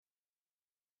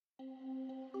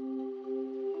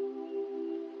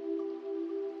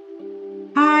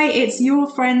Hi, it's your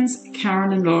friends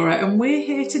Karen and Laura, and we're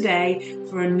here today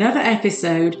for another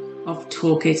episode of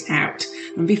Talk It Out.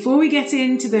 And before we get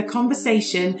into the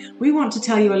conversation, we want to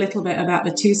tell you a little bit about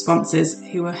the two sponsors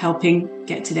who are helping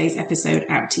get today's episode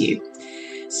out to you.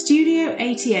 Studio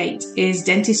 88 is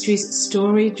dentistry's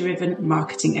story-driven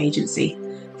marketing agency.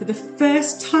 For the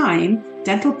first time,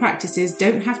 dental practices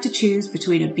don't have to choose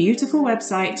between a beautiful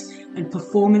website and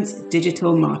performance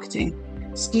digital marketing.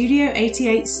 Studio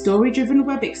 88's story-driven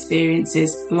web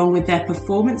experiences, along with their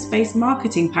performance-based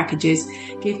marketing packages,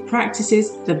 give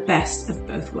practices the best of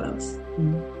both worlds.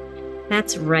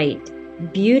 That's right.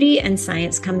 Beauty and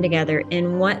science come together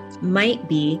in what might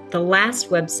be the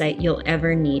last website you'll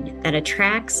ever need that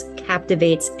attracts,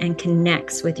 captivates, and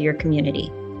connects with your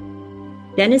community.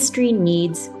 Dentistry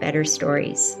needs better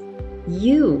stories.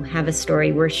 You have a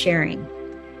story worth sharing.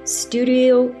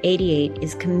 Studio 88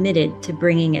 is committed to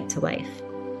bringing it to life.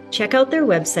 Check out their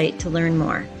website to learn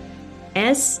more,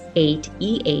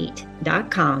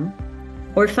 s8e8.com,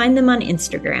 or find them on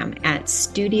Instagram at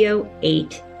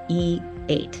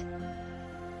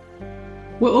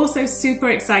Studio8E8. We're also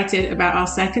super excited about our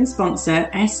second sponsor,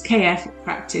 SKF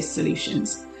Practice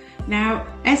Solutions. Now,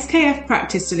 SKF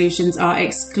Practice Solutions are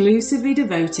exclusively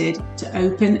devoted to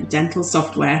open dental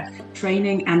software,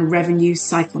 training, and revenue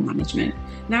cycle management.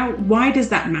 Now, why does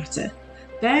that matter?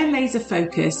 Their laser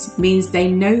focus means they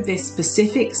know this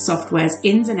specific software's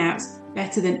ins and outs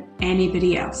better than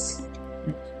anybody else.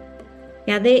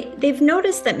 Yeah, they've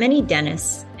noticed that many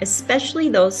dentists, especially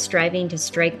those striving to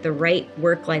strike the right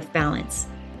work-life balance,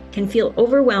 can feel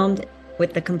overwhelmed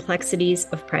with the complexities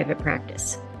of private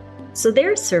practice. So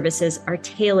their services are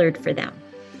tailored for them.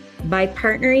 By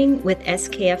partnering with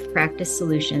SKF Practice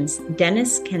Solutions,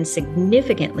 dentists can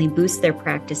significantly boost their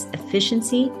practice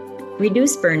efficiency,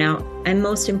 reduce burnout, and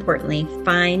most importantly,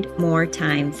 find more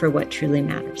time for what truly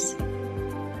matters.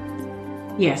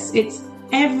 Yes, it's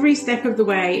every step of the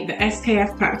way that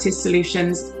SKF Practice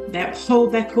Solutions, they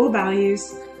uphold their core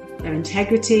values, their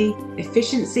integrity,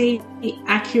 efficiency,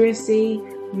 accuracy,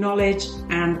 knowledge,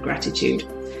 and gratitude.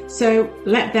 So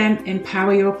let them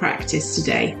empower your practice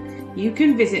today. You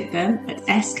can visit them at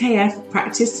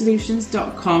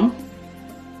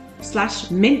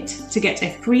skfpracticesolutions.com/mint to get a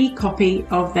free copy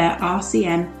of their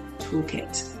RCM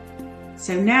toolkit.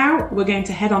 So now we're going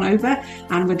to head on over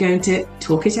and we're going to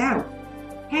talk it out.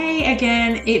 Hey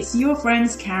again, it's your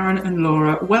friends Karen and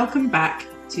Laura. Welcome back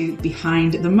to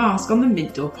Behind the Mask on the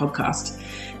Mint Door podcast.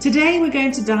 Today we're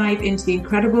going to dive into the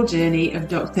incredible journey of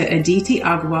Dr. Aditi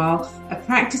Agarwal, a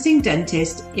practicing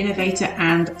dentist, innovator,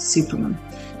 and supermom.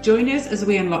 Join us as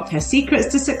we unlock her secrets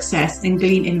to success and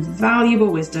glean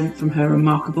invaluable wisdom from her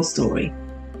remarkable story.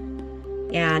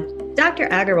 Yeah, Dr.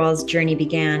 Agarwal's journey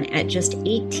began at just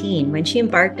 18 when she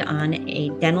embarked on a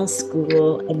dental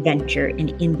school adventure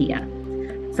in India.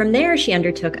 From there, she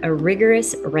undertook a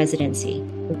rigorous residency,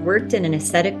 worked in an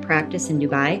aesthetic practice in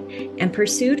Dubai, and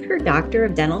pursued her Doctor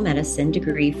of Dental Medicine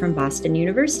degree from Boston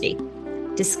University,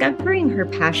 discovering her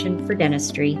passion for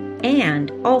dentistry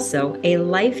and also a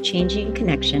life-changing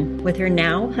connection with her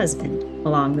now husband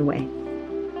along the way.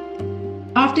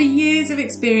 After years of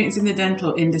experience in the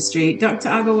dental industry, Dr.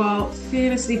 Agarwal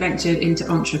fearlessly ventured into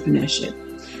entrepreneurship,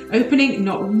 opening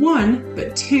not one,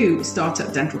 but two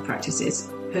startup dental practices.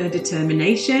 Her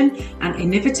determination and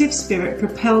innovative spirit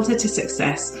propelled her to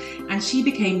success, and she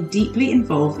became deeply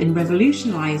involved in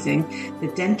revolutionizing the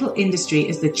dental industry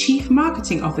as the Chief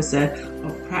Marketing Officer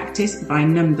of Practice by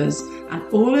Numbers, an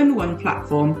all-in-one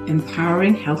platform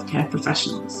empowering healthcare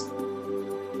professionals.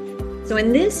 So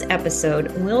in this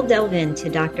episode, we'll delve into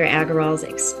Dr. Agarwal's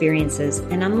experiences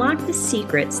and unlock the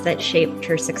secrets that shaped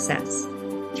her success.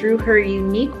 Through her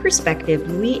unique perspective,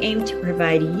 we aim to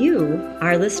provide you,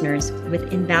 our listeners,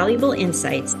 with invaluable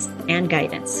insights and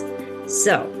guidance.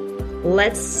 So,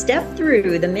 let's step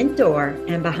through the mint door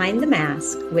and behind the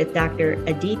mask with Dr.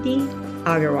 Aditi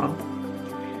Agarwal.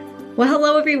 Well,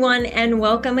 hello, everyone, and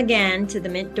welcome again to the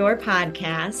Mint Door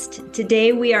podcast.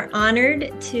 Today, we are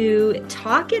honored to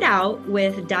talk it out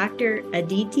with Dr.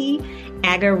 Aditi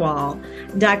Agarwal.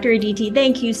 Dr. Aditi,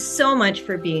 thank you so much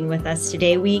for being with us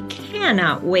today. We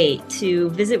cannot wait to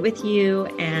visit with you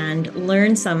and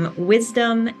learn some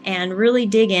wisdom and really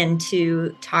dig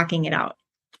into talking it out.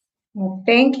 Well,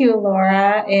 thank you,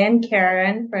 Laura and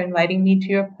Karen, for inviting me to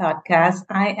your podcast.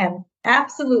 I am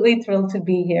absolutely thrilled to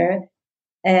be here.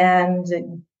 And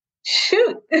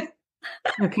shoot.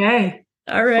 Okay.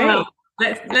 All right. Well,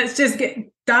 let's just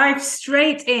dive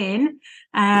straight in.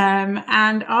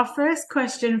 And our first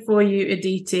question for you,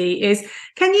 Aditi, is,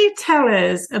 can you tell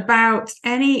us about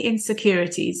any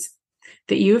insecurities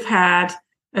that you've had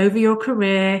over your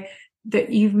career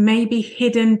that you've maybe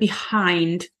hidden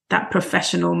behind that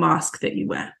professional mask that you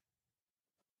wear?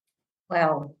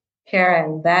 Well,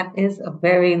 Karen, that is a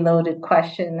very loaded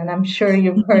question. And I'm sure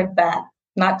you've heard that,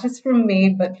 not just from me,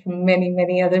 but from many,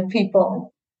 many other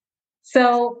people.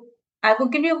 So I will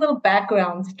give you a little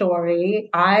background story.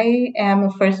 I am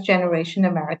a first generation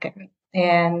American,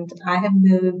 and I have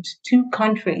moved 2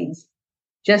 countries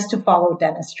just to follow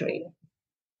dentistry.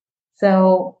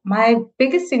 So my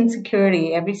biggest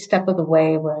insecurity every step of the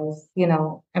way was,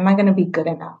 am I going to be good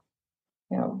enough?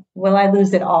 Will I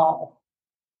lose it all?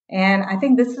 And I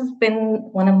think this has been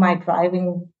one of my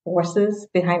driving forces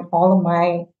behind all of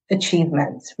my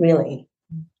achievements, really.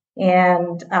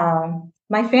 And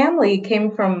my family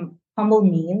came from humble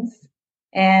means,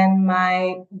 and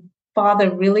my father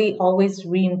really always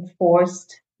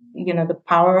reinforced, the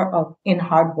power of in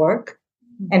hard work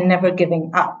and never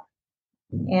giving up.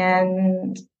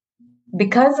 And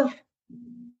because of,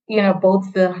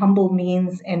 both the humble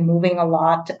means and moving a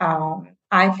lot,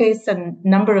 I faced a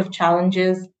number of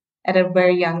challenges at a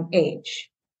very young age.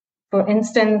 For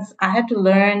instance, I had to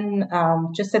learn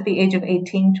just at the age of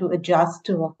 18 to adjust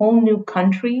to a whole new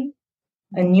country,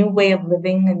 a new way of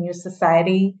living, a new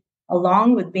society,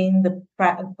 along with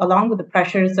the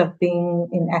pressures of being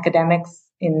in academics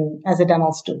as a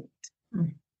dental student.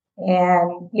 Mm.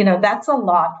 And that's a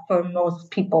lot for most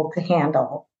people to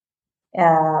handle.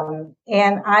 And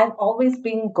I've always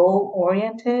been goal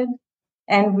oriented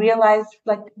and realized,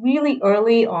 like, really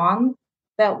early on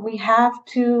that we have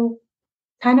to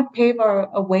kind of pave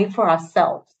a way for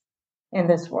ourselves in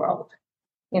this world.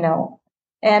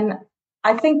 And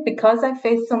I think because I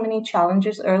faced so many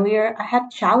challenges earlier, I had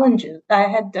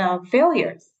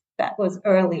failures that was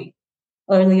early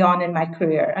on in my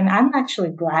career. And I'm actually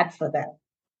glad for them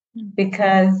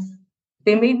because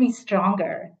they made me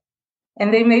stronger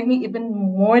and they made me even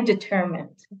more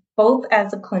determined, both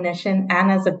as a clinician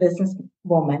and as a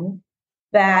businesswoman,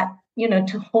 that,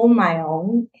 to hold my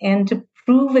own and to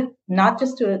prove it not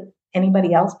just to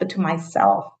anybody else, but to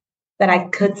myself that I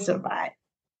could survive.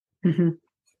 Mm-hmm.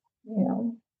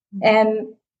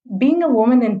 And being a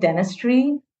woman in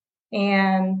dentistry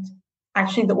and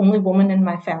actually the only woman in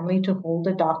my family to hold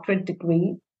a doctorate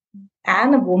degree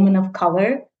and a woman of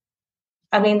color,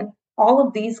 I mean, all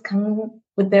of these come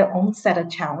with their own set of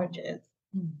challenges.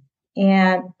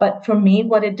 But for me,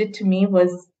 what it did to me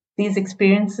was these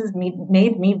experiences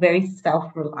made me very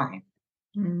self-reliant.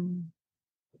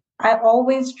 I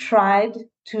always tried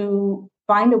to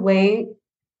find a way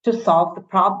to solve the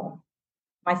problem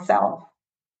myself.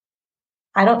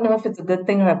 I don't know if it's a good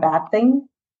thing or a bad thing,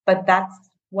 but that's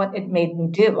what it made me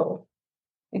do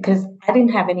because I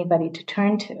didn't have anybody to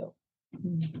turn to.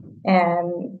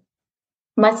 And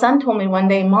my son told me one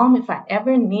day, Mom, if I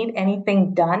ever need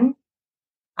anything done,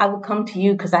 I will come to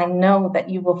you because I know that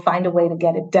you will find a way to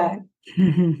get it done.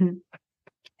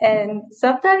 And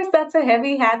sometimes that's a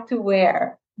heavy hat to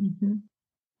wear. Mm-hmm.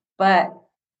 But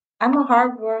I'm a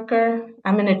hard worker.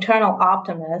 I'm an eternal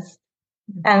optimist.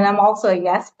 Mm-hmm. And I'm also a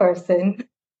yes person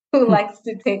who likes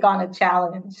to take on a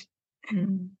challenge.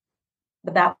 Mm-hmm.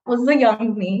 But that was the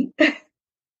young me.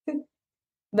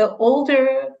 The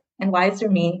older and wiser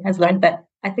me has learned that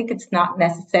I think it's not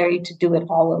necessary to do it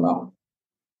all alone.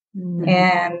 Mm-hmm.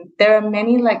 And there are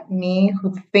many like me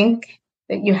who think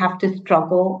that you have to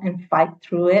struggle and fight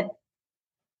through it,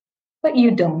 but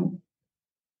you don't.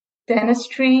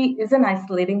 Dentistry is an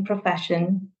isolating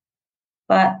profession,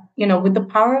 but with the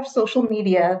power of social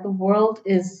media, the world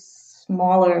is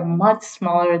smaller, much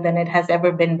smaller than it has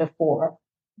ever been before.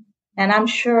 And I'm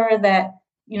sure that,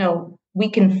 we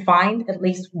can find at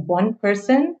least one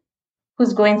person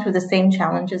who's going through the same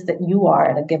challenges that you are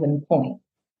at a given point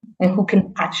and who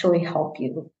can actually help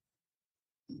you.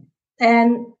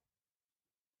 And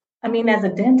I mean, as a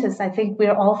dentist, I think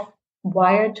we're all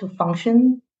wired to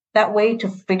function that way, to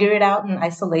figure it out in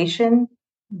isolation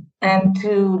and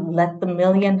to let the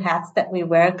million hats that we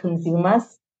wear consume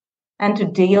us and to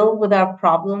deal with our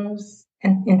problems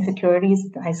and insecurities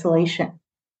in isolation.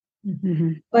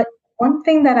 Mm-hmm. But one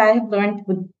thing that I have learned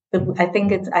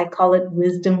I call it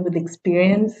wisdom with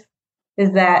experience,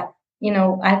 is that,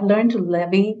 I've learned to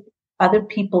levy other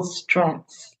people's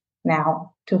strengths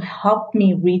now to help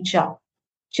me reach up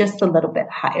just a little bit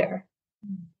higher.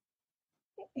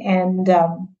 And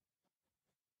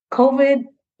COVID,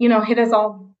 hit us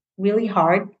all really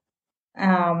hard.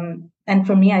 And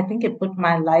for me, I think it put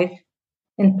my life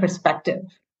in perspective.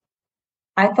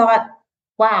 I thought,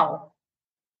 wow,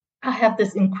 I have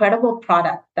this incredible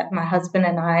product that my husband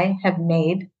and I have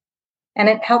made, and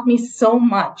it helped me so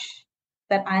much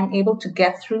that I'm able to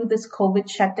get through this COVID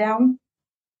shutdown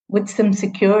with some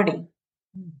security.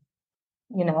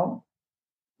 you know,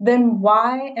 then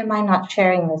why am I not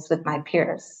sharing this with my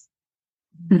peers?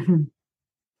 Mm-hmm.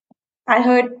 I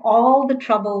heard all the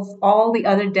troubles all the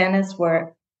other dentists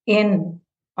were in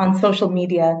on social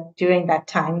media during that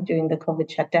time, during the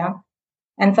COVID shutdown,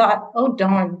 and thought, oh,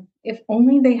 darn, if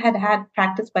only they had had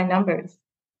practice by numbers,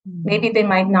 maybe they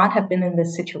might not have been in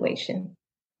this situation.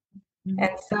 Mm-hmm.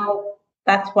 And so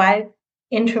that's why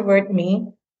introvert me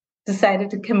decided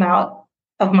to come out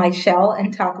of my shell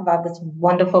and talk about this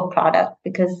wonderful product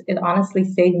because it honestly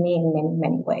saved me in many,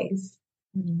 many ways.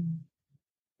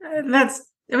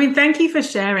 Thank you for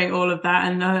sharing all of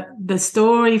that and the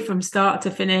story from start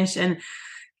to finish. And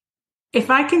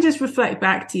if I can just reflect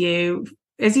back to you,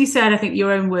 as you said, I think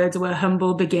your own words were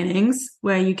humble beginnings,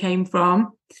 where you came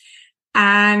from.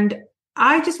 And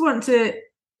I just want to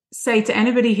say to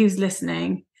anybody who's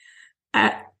listening,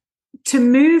 to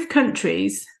move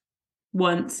countries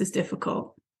once is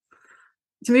difficult.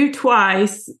 To move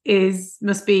twice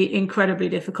must be incredibly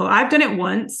difficult. I've done it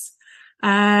once,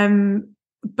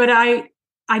 but I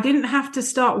didn't have to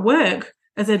start work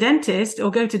as a dentist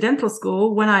or go to dental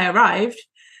school when I arrived.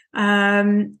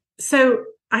 So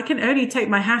I can only take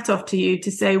my hat off to you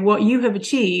to say what you have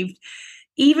achieved,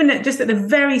 even just at the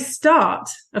very start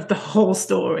of the whole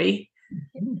story,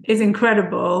 is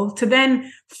incredible. To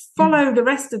then follow the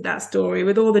rest of that story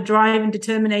with all the drive and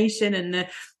determination and the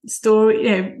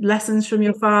story, lessons from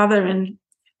your father and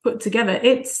put together.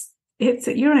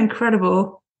 You're an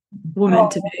incredible woman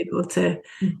to be able to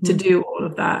do all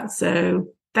of that. So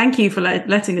thank you for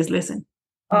letting us listen.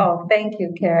 Oh, thank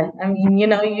you, Karen. I mean,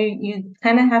 you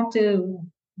kind of have to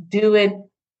do it.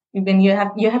 Even you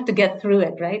have to get through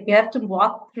it, right? You have to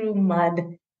walk through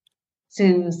mud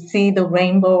to see the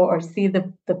rainbow or see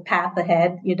the path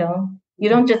ahead. You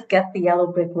don't just get the yellow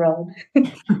brick road.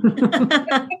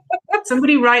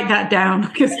 Somebody write that down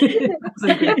because it's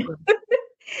a great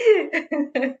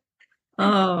one.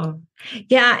 Oh,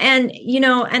 yeah. And,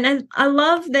 I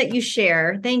love that you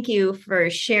share. Thank you for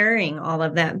sharing all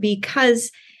of that, because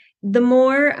the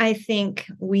more I think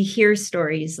we hear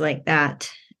stories like that,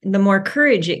 the more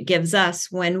courage it gives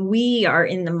us when we are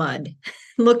in the mud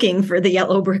looking for the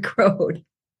yellow brick road.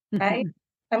 Right?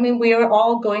 I mean, we are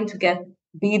all going to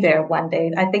be there one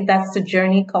day. I think that's the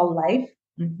journey called life.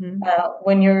 Mm-hmm.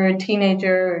 When you're a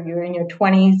teenager or you're in your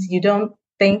 20s, you don't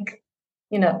think,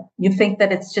 you think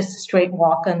that it's just a straight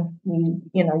walk and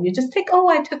you just think, oh,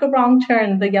 I took a wrong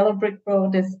turn. The yellow brick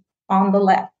road is on the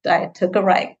left. I took a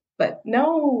right. But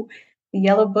no, the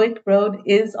yellow brick road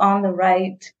is on the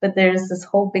right, but there's this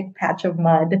whole big patch of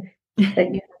mud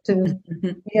that you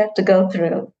have to go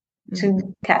through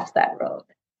to catch that road.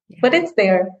 Yeah. But it's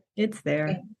there. It's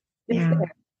there. It's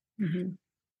there.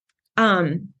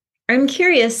 Mm-hmm. I'm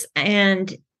curious,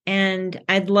 and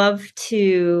I'd love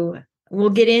to. We'll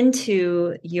get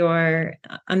into your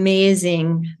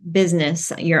amazing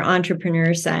business, your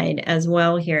entrepreneur side as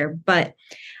well here. But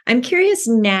I'm curious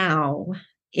now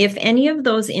if any of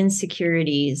those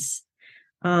insecurities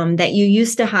that you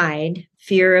used to hide,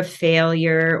 fear of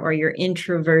failure or your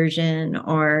introversion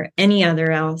or any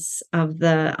other else of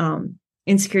the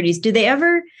insecurities, do they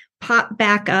ever pop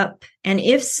back up? And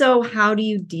if so, how do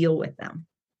you deal with them?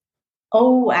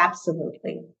 Oh,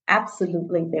 absolutely.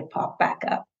 Absolutely. They pop back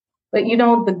up. But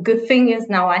the good thing is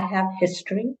now I have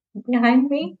history behind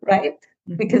me, right?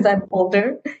 Because I'm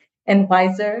older and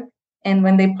wiser. And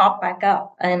when they pop back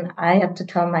up, and I have to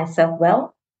tell myself,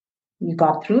 well, you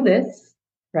got through this,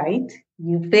 right?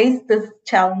 You faced this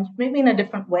challenge, maybe in a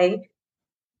different way,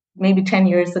 maybe 10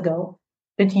 years ago,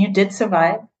 but you did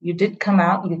survive. You did come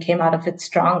out. You came out of it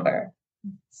stronger.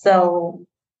 So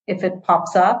if it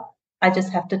pops up, I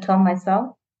just have to tell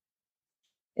myself,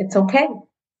 it's okay.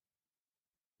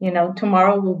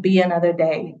 Tomorrow will be another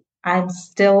day. I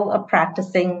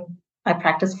practice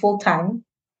full time.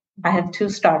 I have 2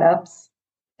 startups.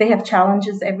 They have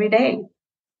challenges every day,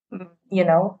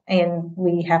 and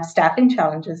we have staffing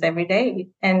challenges every day.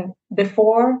 And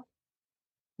before,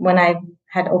 when I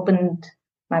had opened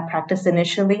my practice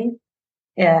initially,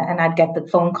 and I'd get the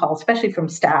phone call, especially from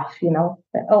staff,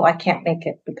 that, oh, I can't make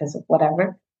it because of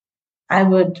whatever, I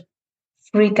would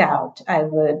freak out. I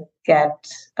would get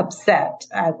upset.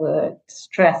 I would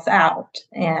stress out.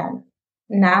 And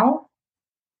now,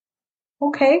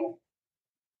 okay,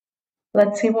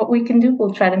 let's see what we can do.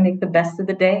 We'll try to make the best of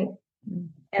the day.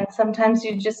 And sometimes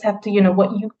you just have to,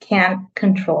 what you can't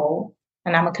control.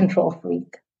 And I'm a control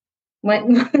freak. What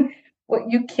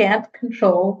you can't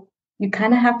control, you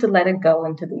kind of have to let it go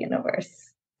into the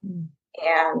universe.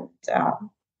 And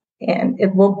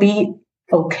it will be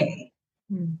okay.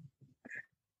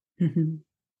 Mm-hmm.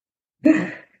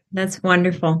 That's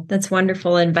wonderful. That's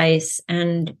wonderful advice.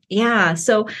 And yeah,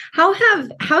 so how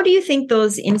do you think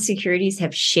those insecurities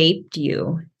have shaped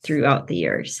you throughout the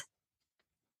years?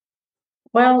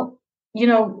 Well,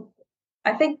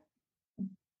 I think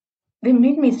they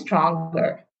made me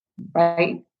stronger,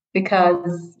 right?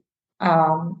 Because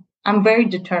I'm very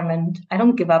determined. I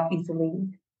don't give up easily.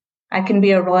 I can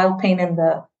be a royal pain in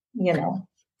the,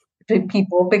 to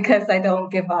people because I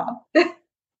don't give up.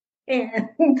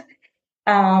 And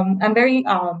I'm very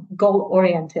goal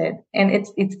oriented, and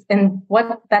it's and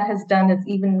what that has done is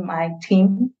even my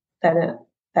team that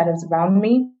is around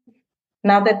me,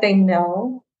 now that they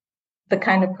know the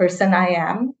kind of person I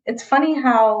am. It's funny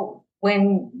how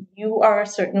when you are a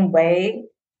certain way,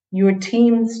 your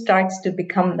team starts to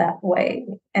become that way,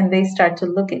 and they start to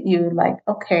look at you like,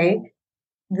 okay,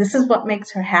 this is what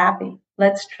makes her happy.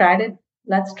 Let's try to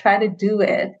do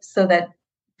it so that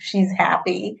she's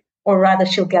happy, or rather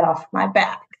she'll get off my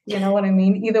back. You know what I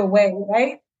mean? Either way,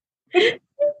 right?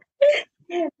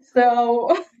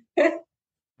 So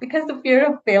because the fear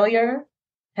of failure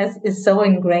is so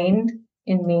ingrained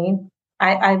in me,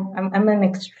 I'm an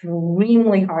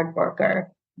extremely hard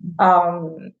worker.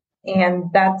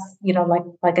 And that's,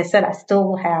 like I said, I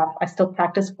still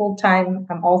practice full time.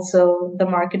 I'm also the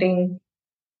marketing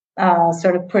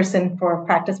sort of person for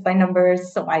practice by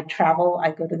numbers. So I travel,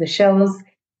 I go to the shows,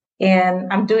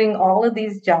 and I'm doing all of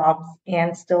these jobs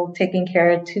and still taking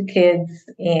care of two kids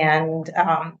and,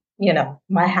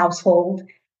 my household.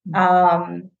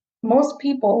 Most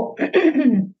people,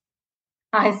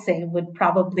 I say, would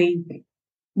probably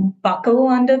buckle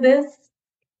under this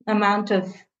amount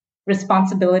of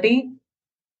responsibility,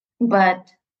 but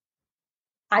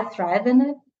I thrive in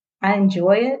it. I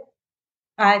enjoy it.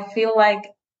 I feel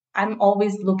like I'm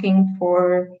always looking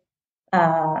for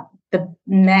the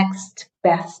next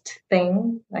best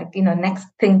thing, like, next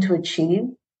thing to achieve.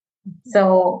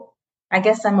 So I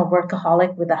guess I'm a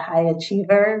workaholic with a high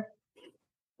achiever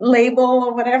label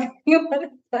or whatever you want to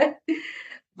put.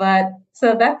 But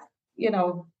so that's,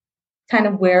 kind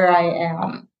of where I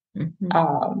am.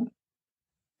 Mhm.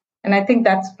 And I think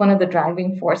that's one of the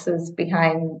driving forces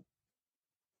behind,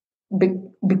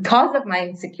 because of my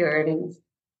insecurities,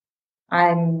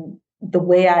 I'm the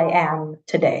way I am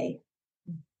today.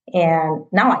 And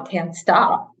now I can't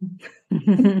stop.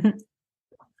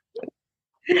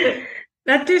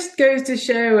 That just goes to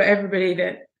show everybody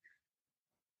that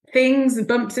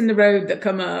bumps in the road that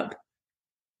come up,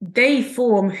 they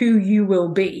form who you will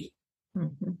be.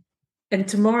 Mhm. And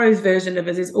tomorrow's version of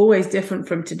us is always different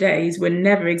from today's. We're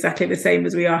never exactly the same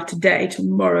as we are today.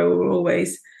 Tomorrow we're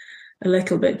always a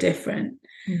little bit different.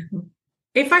 Mm-hmm.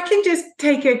 If I can just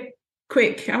take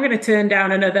I'm going to turn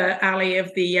down another alley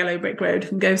of the yellow brick road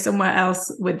and go somewhere else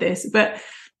with this, but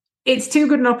it's too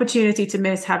good an opportunity to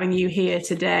miss having you here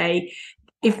today.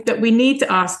 That we need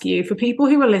to ask you, for people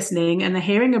who are listening and they're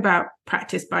hearing about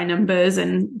practice by numbers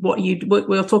and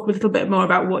we'll talk a little bit more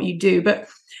about what you do, but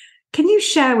can you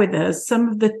share with us some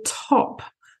of the top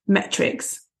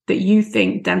metrics that you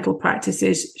think dental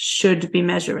practices should be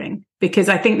measuring? Because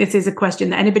I think this is a question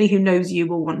that anybody who knows you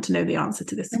will want to know the answer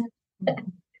to this.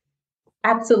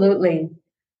 Absolutely.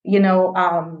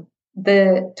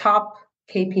 The top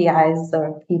KPIs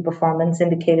or key performance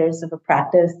indicators of a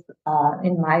practice,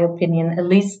 in my opinion, at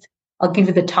least I'll give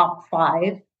you the top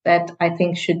 5 that I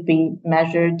think should be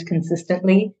measured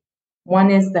consistently. One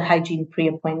is the hygiene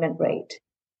pre-appointment rate.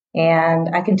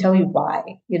 And I can tell you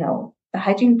why. The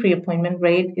hygiene pre-appointment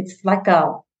rate, it's like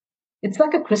a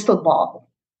crystal ball.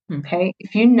 Okay.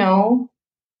 If you know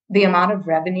the amount of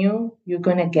revenue you're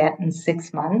going to get in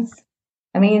 6 months,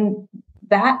 I mean,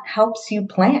 that helps you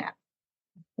plan.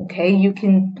 Okay. You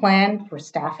can plan for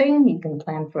staffing, you can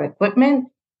plan for equipment.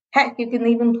 Heck, you can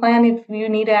even plan if you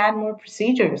need to add more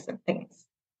procedures and things.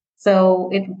 So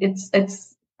it's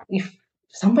if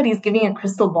somebody's giving a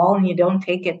crystal ball and you don't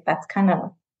take it, that's kind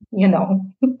of,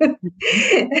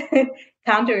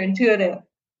 counterintuitive.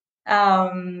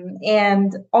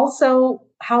 And also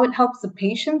how it helps the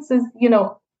patients is,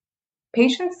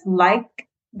 patients like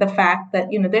the fact that,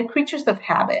 they're creatures of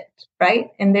habit, right?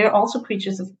 And they're also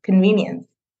creatures of convenience.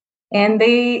 And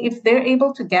if they're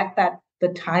able to get the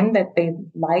time that they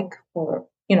like for,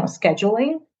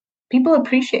 scheduling, people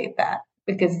appreciate that.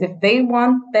 Because if they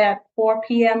want that 4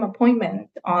 p.m.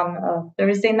 appointment on a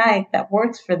Thursday night that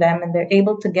works for them and they're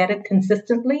able to get it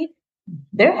consistently,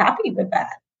 they're happy with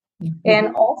that. Mm-hmm.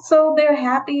 And also they're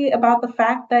happy about the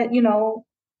fact that,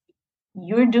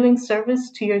 you're doing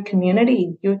service to your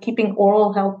community. You're keeping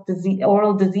oral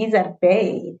disease at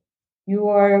bay. You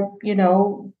are,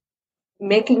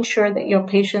 making sure that your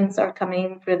patients are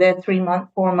coming for their 3-month,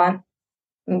 4-month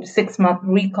 6-month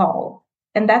recall.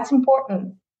 And that's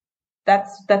important.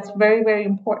 That's very, very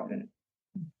important.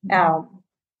 And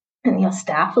your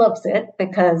staff loves it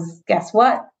because guess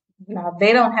what? Now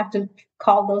they don't have to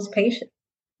call those patients.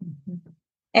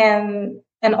 And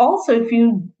also if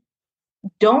you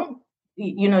don't,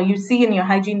 you see in your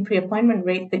hygiene pre-appointment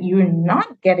rate that you're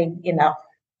not getting enough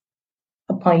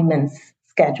appointments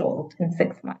scheduled in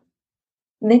 6 months,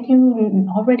 then you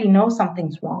already know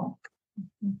something's wrong,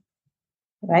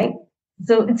 right?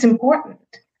 So it's important.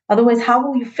 Otherwise, how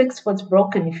will you fix what's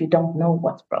broken if you don't know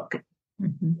what's broken?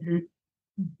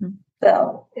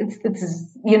 So it's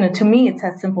to me, it's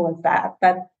as simple as that.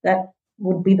 That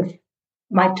would be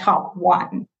my top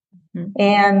one.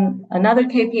 And another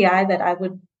KPI that I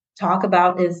would talk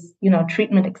about is,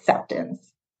 treatment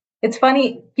acceptance. It's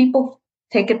funny, people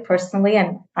take it personally.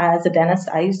 And as a dentist,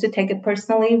 I used to take it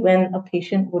personally when a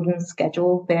patient wouldn't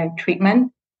schedule their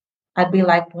treatment. I'd be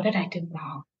like, what did I do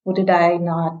wrong? What did I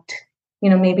not,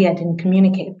 maybe I didn't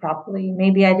communicate properly.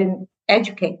 Maybe I didn't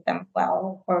educate them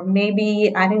well, or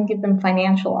maybe I didn't give them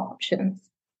financial options.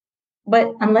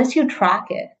 But unless you track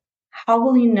it, how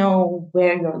will you know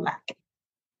where you're lacking?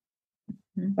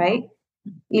 Right?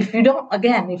 If you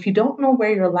don't know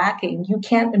where you're lacking, you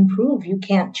can't improve, you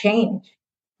can't change,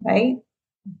 right?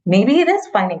 Maybe it is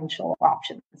financial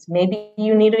options. Maybe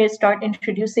you need to start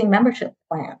introducing membership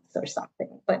plans or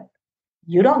something, but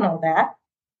you don't know that.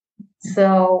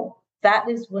 So that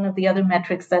is one of the other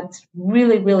metrics that's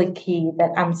really, really key,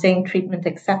 that I'm saying treatment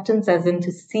acceptance, as in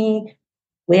to see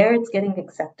where it's getting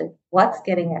accepted, what's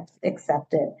getting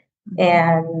accepted,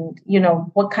 and,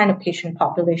 what kind of patient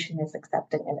population is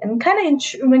accepting it. And kind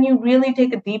of when you really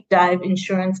take a deep dive,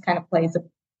 insurance kind of plays a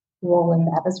role in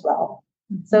that as well.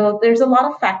 So there's a lot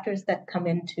of factors that come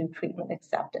into treatment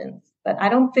acceptance, but I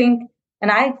don't think, and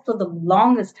I, for the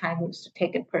longest time, used to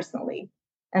take it personally.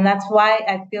 And that's why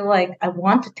I feel like I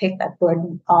want to take that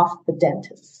burden off the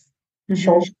dentist's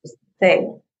shoulders and say,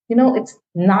 it's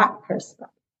not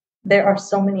personal. There are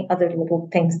so many other little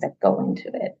things that go into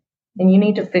it, and you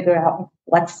need to figure out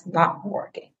what's not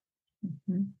working.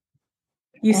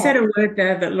 You said a word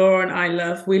there that Laura and I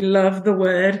love. We love the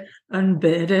word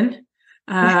unburden.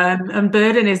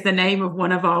 Unburden is the name of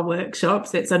one of our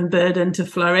workshops. It's Unburden to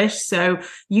Flourish. So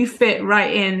you fit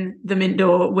right in the mint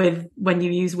door with, when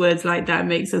you use words like that, it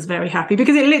makes us very happy,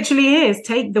 because it literally is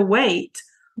take the weight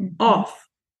off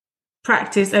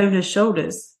practice owners'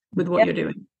 shoulders with what you're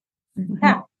doing.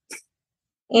 Yeah.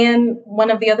 And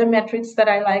one of the other metrics that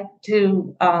I like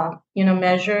to,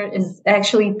 measure is,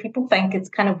 actually, people think it's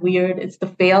kind of weird. It's the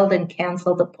failed and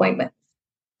canceled appointments.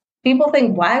 People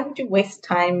think, why would you waste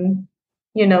time,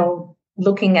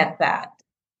 looking at that?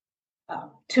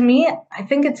 To me, I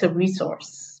think it's a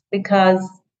resource, because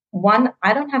one,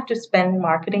 I don't have to spend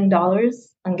marketing dollars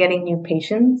on getting new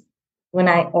patients when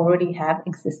I already have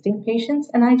existing patients,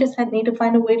 and I just need to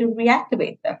find a way to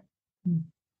reactivate them.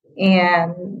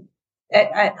 And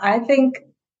I think,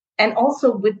 and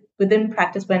also within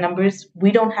Practice by Numbers,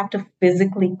 we don't have to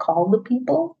physically call the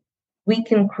people. We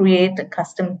can create a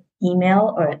custom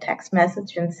email or a text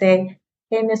message and say,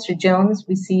 hey, Mr. Jones,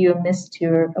 we see you missed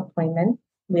your appointment.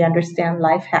 We understand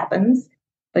life happens,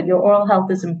 but your oral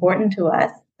health is important to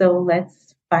us. So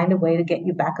let's find a way to get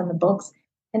you back on the books.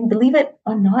 And believe it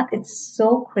or not, it's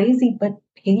so crazy, but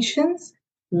patients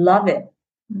love it,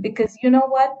 because you know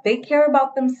what? They care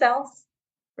about themselves,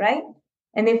 right?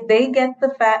 And if they get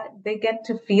they get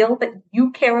to feel that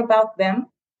you care about them,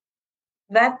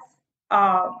 that's,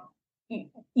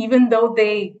 even though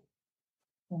they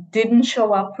didn't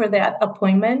show up for that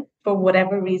appointment for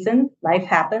whatever reason, life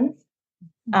happens,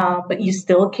 but you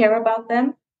still care about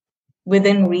them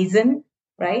within reason,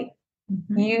 right?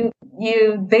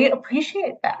 They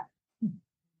appreciate that.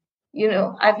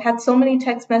 I've had so many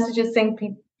text messages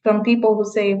from people who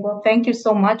say, well, thank you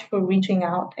so much for reaching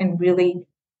out and really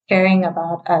caring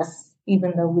about us,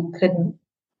 even though we couldn't,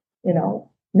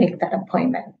 make that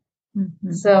appointment.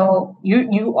 So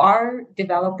you are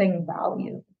developing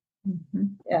value,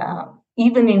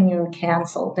 even in your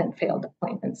canceled and failed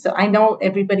appointments. So I know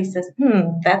everybody says,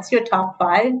 that's your top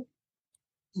 5.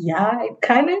 Yeah, it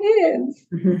kind of is.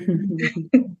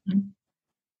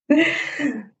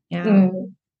 Yeah.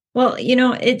 Well,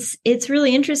 it's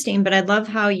really interesting, but I love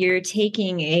how you're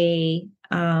taking a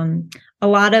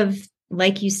lot of,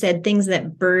 like you said, things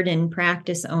that burden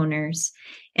practice owners,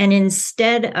 and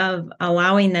instead of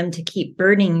allowing them to keep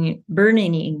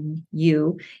burdening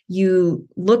you, you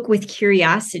look with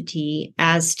curiosity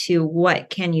as to what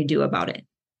can you do about it.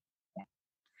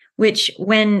 Which,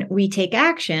 when we take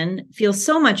action, feels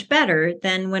so much better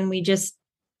than when we just,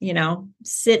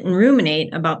 sit and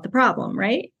ruminate about the problem,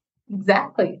 right?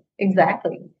 Exactly,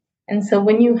 exactly. And so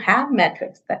when you have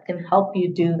metrics that can help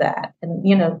you do that, and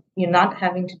you're not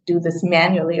having to do this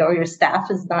manually, or your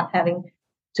staff is not having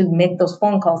to make those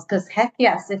phone calls. Because heck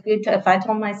yes, if I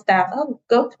told my staff, oh,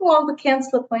 go through all the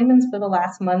canceled appointments for the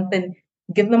last month and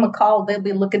give them a call, they'll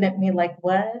be looking at me like,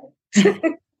 what?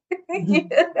 You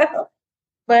know?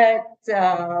 But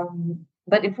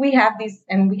if we have these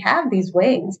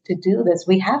ways to do this,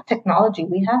 we have technology,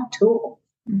 we have tools.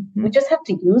 We just have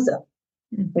to use them.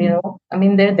 I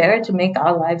mean, they're there to make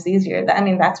our lives easier. I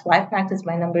mean, that's why Practice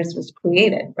by Numbers was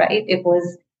created, right? It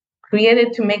was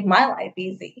created to make my life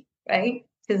easy, right?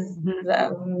 Because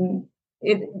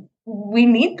we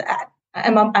need that.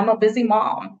 I'm a busy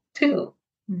mom too.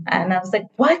 And I was like,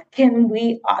 what can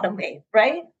we automate,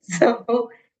 right? So,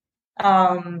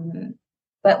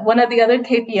 but one of the other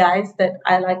KPIs that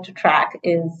I like to track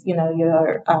is,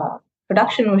 your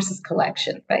production versus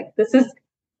collection, right? This is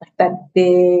like that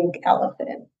big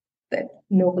elephant that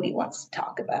nobody wants to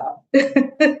talk about.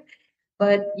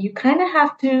 But you kind of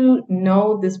have to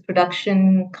know this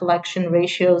production collection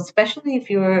ratio, especially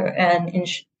if you're an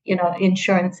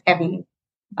insurance heavy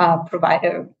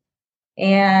provider.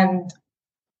 And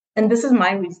this is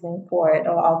my reasoning for it,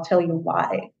 or I'll tell you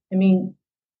why. I mean,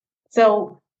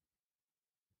 so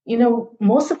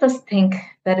most of us think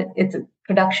that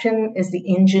production is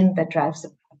the engine that drives the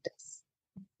practice.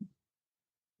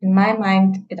 In my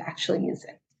mind, it actually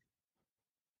isn't.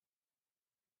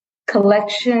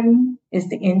 Collection is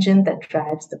the engine that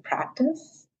drives the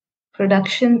practice.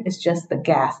 Production is just the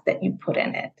gas that you put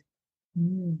in it.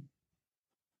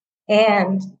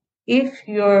 And if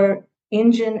your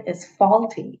engine is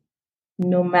faulty,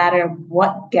 no matter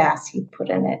what gas you put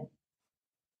in it,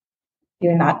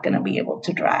 you're not going to be able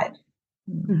to drive.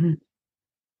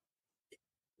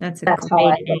 That's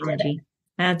great analogy.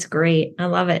 That's great. I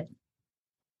love it.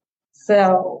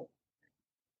 So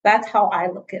that's how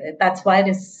I look at it. That's why it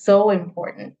is so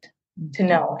important to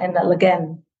know. And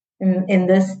again, in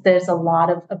this, there's a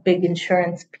lot of a big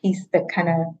insurance piece that kind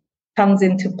of comes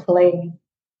into play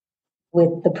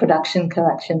with the production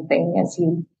collection thing as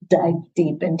you dive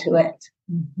deep into it.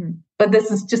 But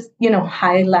this is just,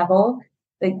 high level.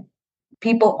 Like,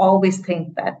 people always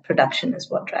think that production is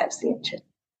what drives the engine.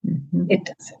 It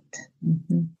doesn't.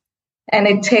 And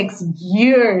it takes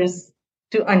years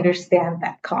to understand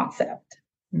that concept.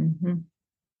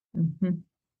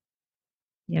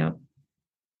 Yeah.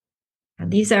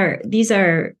 These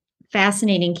are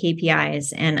fascinating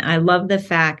KPIs, and I love the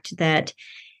fact that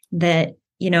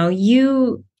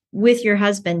you with your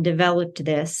husband developed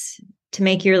this to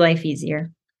make your life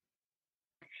easier,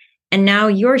 and now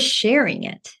you're sharing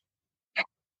it.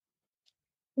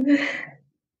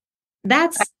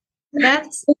 That's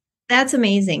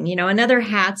amazing. Another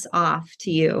hats off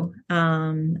to you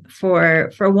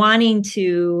for wanting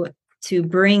to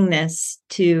bring this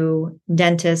to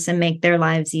dentists and make their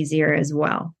lives easier as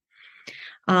well.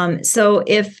 So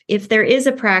if there is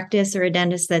a practice or a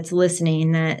dentist that's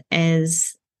listening that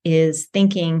is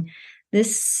thinking,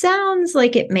 this sounds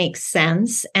like it makes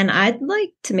sense, and I'd like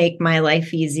to make my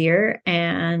life easier,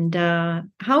 and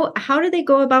how do they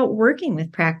go about working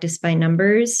with Practice by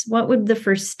Numbers? What would the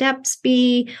first steps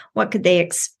be? What could they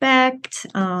expect?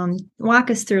 Walk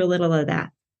us through a little of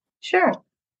that. Sure.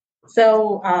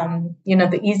 So,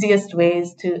 the easiest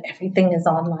ways to everything is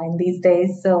online these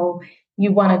days. So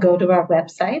you want to go to our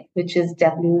website, which is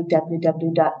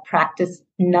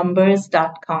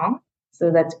www.practicenumbers.com. So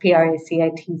that's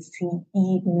PRACITCE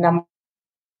number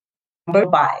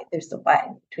by. There's a by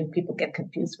in between. People get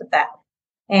confused with that.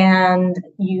 And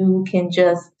you can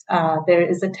just, there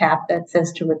is a tab that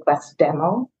says to request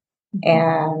demo,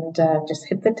 and just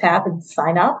hit the tab and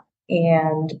sign up.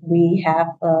 And we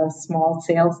have a small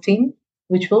sales team,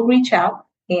 which will reach out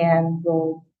and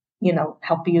will,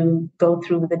 help you go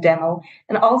through the demo.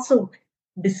 And also,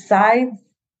 besides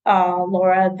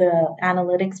Laura, the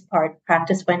analytics part,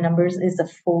 Practice by Numbers is a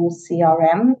full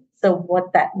CRM. So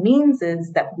what that means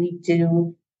is that we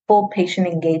do full patient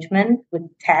engagement with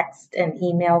text and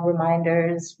email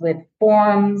reminders, with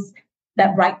forms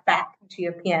that write back to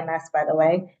your PMS, by the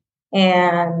way,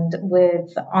 and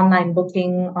with online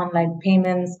booking, online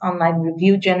payments, online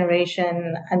review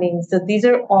generation. I mean, so these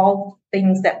are all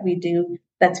things that we do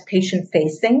that's patient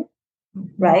facing,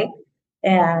 right?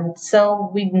 And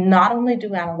so we not only do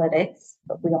analytics,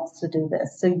 but we also do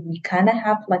this. So we kind of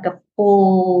have like a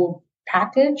full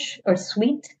package or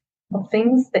suite of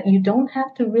things that you don't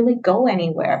have to really go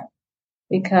anywhere,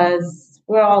 because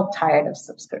we're all tired of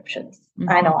subscriptions.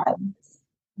 I know I was.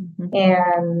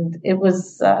 And it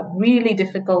was really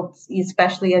difficult,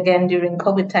 especially again during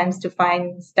COVID times, to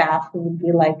find staff who would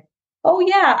be like, oh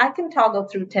yeah, I can toggle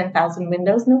through 10,000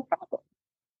 windows, no problem.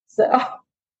 So,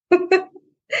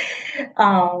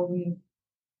 um,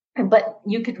 but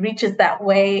you could reach us that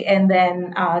way and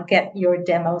then get your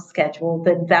demo scheduled.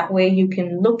 And that way you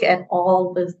can look at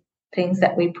all the things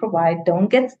that we provide. Don't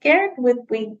get scared with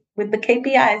the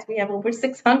KPIs. We have over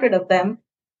 600 of them,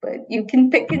 but you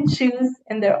can pick and choose,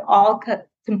 and they're all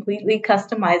completely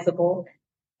customizable.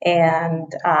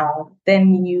 And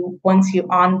then once you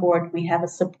onboard, we have a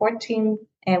support team,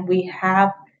 and we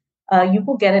have you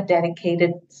will get a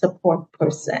dedicated support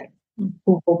person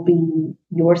who will be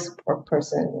your support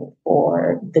person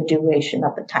for the duration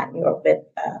of the time you're with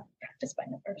Practice by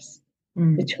Numbers,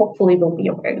 which hopefully will be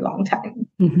a very long time.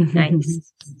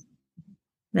 Nice.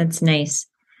 That's nice.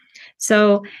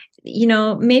 So,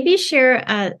 maybe share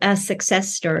a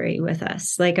success story with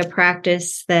us, like a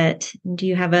practice that, do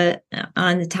you have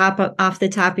off the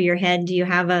top of your head, do you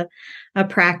have a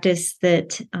practice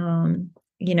that,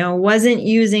 wasn't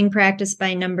using Practice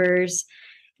by Numbers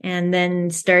and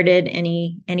then started?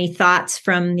 Any thoughts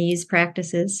from these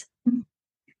practices?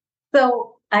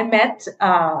 So I met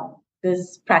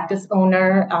this practice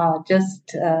owner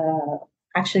just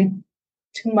actually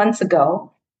 2 months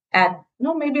ago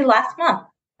maybe last month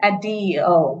at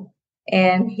DEO.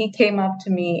 And he came up to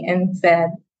me and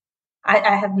said,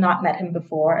 I have not met him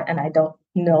before and I don't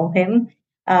know him.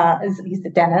 He's a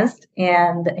dentist.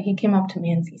 And he came up to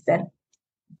me and he said,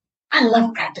 I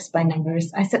love Practice by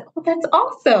Numbers. I said, oh, that's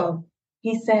awesome.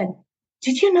 He said,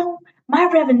 did you know my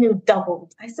revenue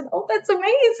doubled? I said, oh, that's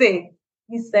amazing.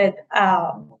 He said,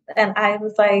 and I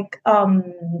was like,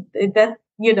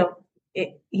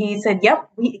 he said, yep,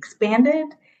 we expanded.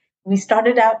 We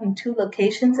started out in 2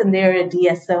 locations, and they're a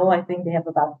DSO. I think they have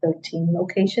about 13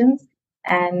 locations.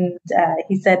 And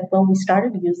he said, well, we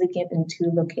started using it in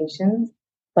 2 locations,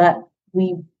 but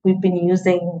we've been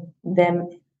using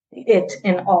it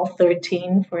in all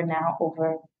 13 for now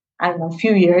over, a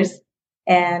few years.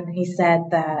 And he said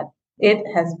that it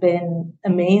has been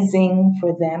amazing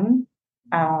for them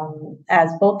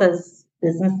as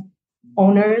business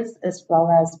owners as well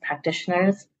as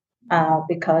practitioners,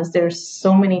 because there's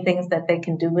so many things that they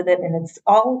can do with it. And it's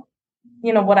all,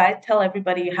 what I tell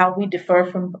everybody, how we differ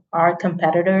from our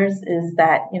competitors is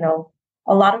that,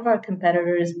 a lot of our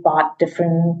competitors bought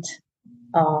different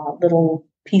little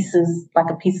pieces, like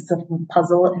a pieces of a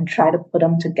puzzle, and try to put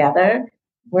them together.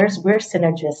 Whereas we're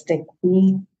synergistic.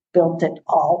 We built it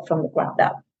all from the ground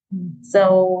up.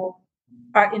 So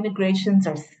our integrations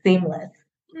are seamless.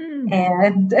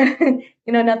 And,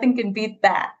 nothing can beat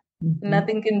that.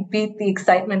 Nothing can beat the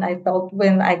excitement I felt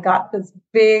when I got this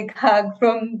big hug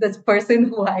from this person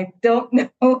who I don't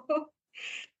know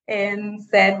and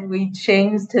said we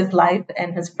changed his life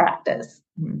and his practice.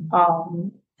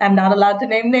 I'm not allowed to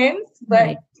name names,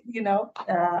 but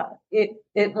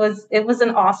it was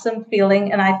an awesome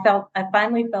feeling, and I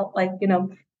finally felt like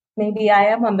maybe I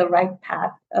am on the right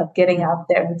path of getting out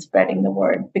there and spreading the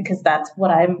word, because that's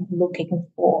what I'm looking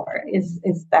for is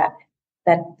that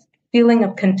feeling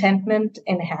of contentment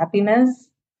and happiness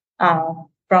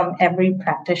from every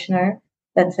practitioner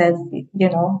that says,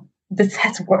 this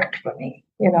has worked for me.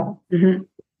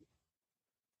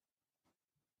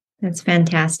 That's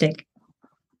fantastic.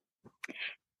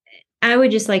 I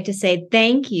would just like to say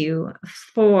thank you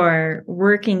for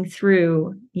working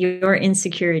through your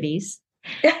insecurities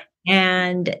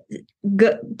and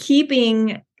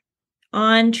keeping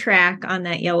on track on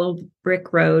that yellow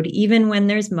brick road, even when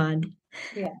there's mud.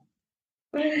 Yeah.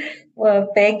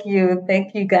 Well, thank you.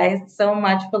 Thank you guys so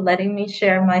much for letting me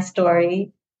share my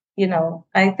story.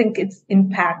 I think it's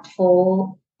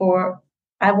impactful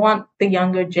I want the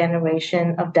younger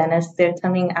generation of dentists. They're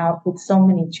coming out with so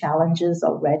many challenges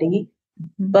already.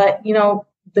 But,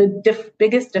 the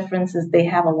biggest difference is they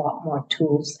have a lot more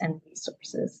tools and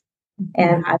resources.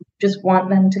 And I just want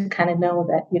them to kind of know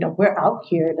that, we're out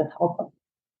here to help them.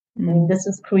 I mean, this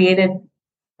is created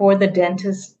for the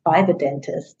dentist by the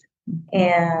dentist.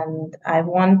 And I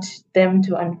want them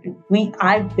to,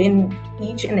 I've been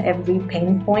each and every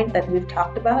pain point that we've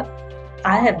talked about.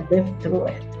 I have lived through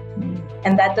it.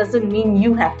 And that doesn't mean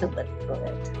you have to live through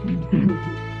it.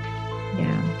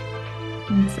 Yeah,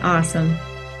 that's awesome.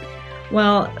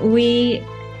 Well, we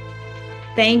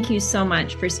thank you so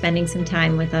much for spending some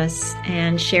time with us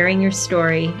and sharing your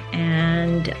story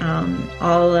and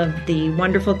all of the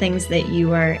wonderful things that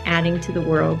you are adding to the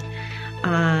world.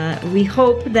 We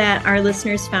hope that our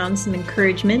listeners found some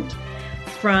encouragement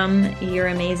from your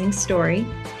amazing story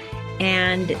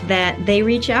and that they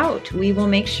reach out. We will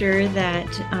make sure that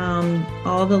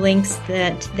all the links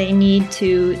that they need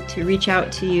to reach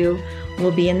out to you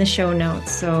will be in the show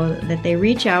notes so that they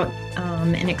reach out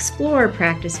and explore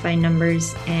Practice by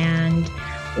Numbers,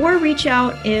 or reach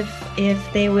out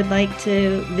if they would like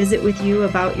to visit with you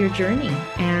about your journey.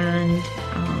 And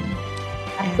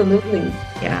absolutely.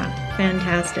 Yeah,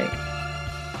 fantastic.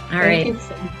 All Thank right. you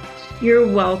so much. You're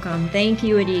welcome. Thank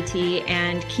you, Aditi,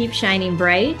 and keep shining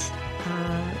bright.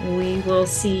 We will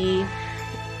see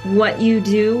what you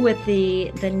do with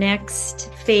the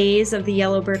next phase of the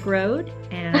Yellow Brick Road,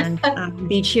 and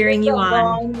be cheering you on.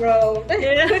 Long road.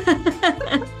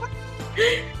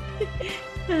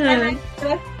 And I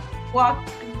just walked.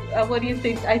 What do you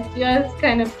think? I just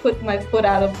kind of put my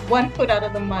one foot out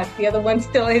of the mud. The other one's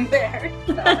still in there.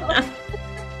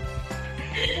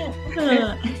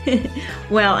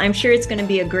 Well, I'm sure it's going to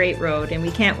be a great road, and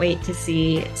we can't wait to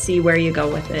see where you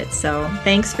go with it. So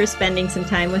thanks for spending some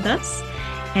time with us.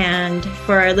 And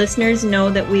for our listeners, know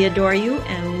that we adore you,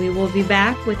 and we will be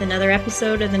back with another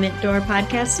episode of the Mint Door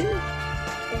podcast soon.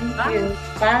 Thank you.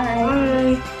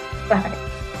 Bye. Bye. Bye.